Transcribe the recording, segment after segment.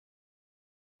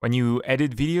When you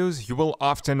edit videos, you will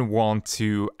often want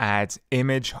to add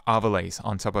image overlays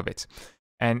on top of it.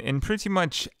 And in pretty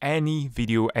much any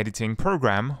video editing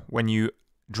program, when you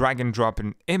drag and drop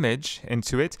an image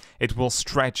into it, it will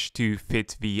stretch to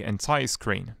fit the entire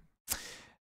screen.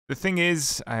 The thing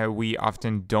is, we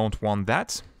often don't want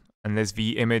that. Unless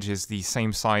the image is the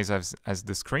same size as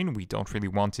the screen, we don't really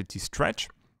want it to stretch.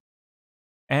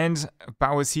 And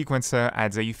Power Sequencer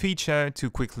adds a feature to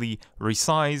quickly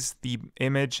resize the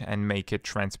image and make it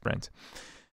transparent.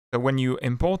 So when you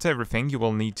import everything, you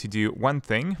will need to do one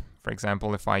thing. For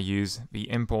example, if I use the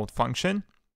import function,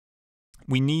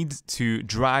 we need to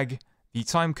drag the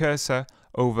time cursor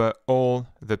over all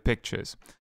the pictures,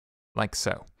 like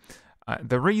so.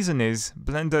 The reason is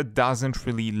Blender doesn't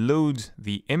really load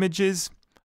the images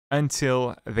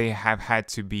until they have had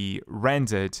to be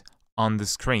rendered on the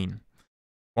screen.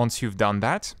 Once you've done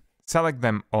that, select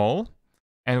them all,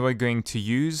 and we're going to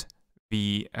use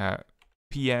the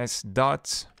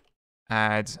ps.add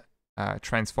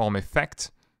transform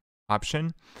effect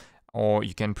option, or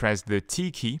you can press the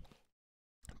T key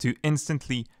to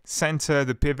instantly center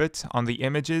the pivot on the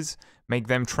images, make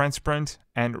them transparent,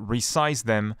 and resize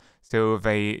them so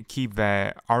they keep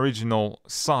their original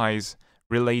size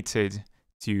related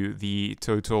to the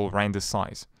total render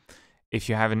size. If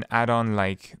you have an add-on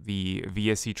like the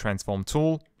VSE Transform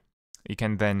tool, you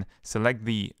can then select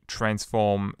the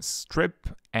transform strip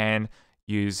and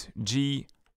use G,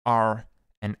 R,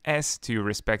 and S to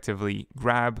respectively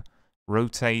grab,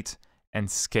 rotate, and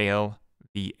scale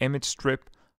the image strip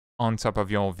on top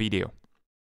of your video.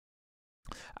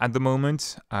 At the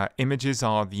moment, images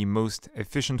are the most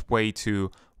efficient way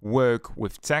to work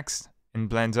with text in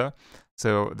Blender,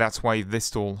 so that's why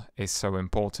this tool is so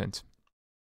important.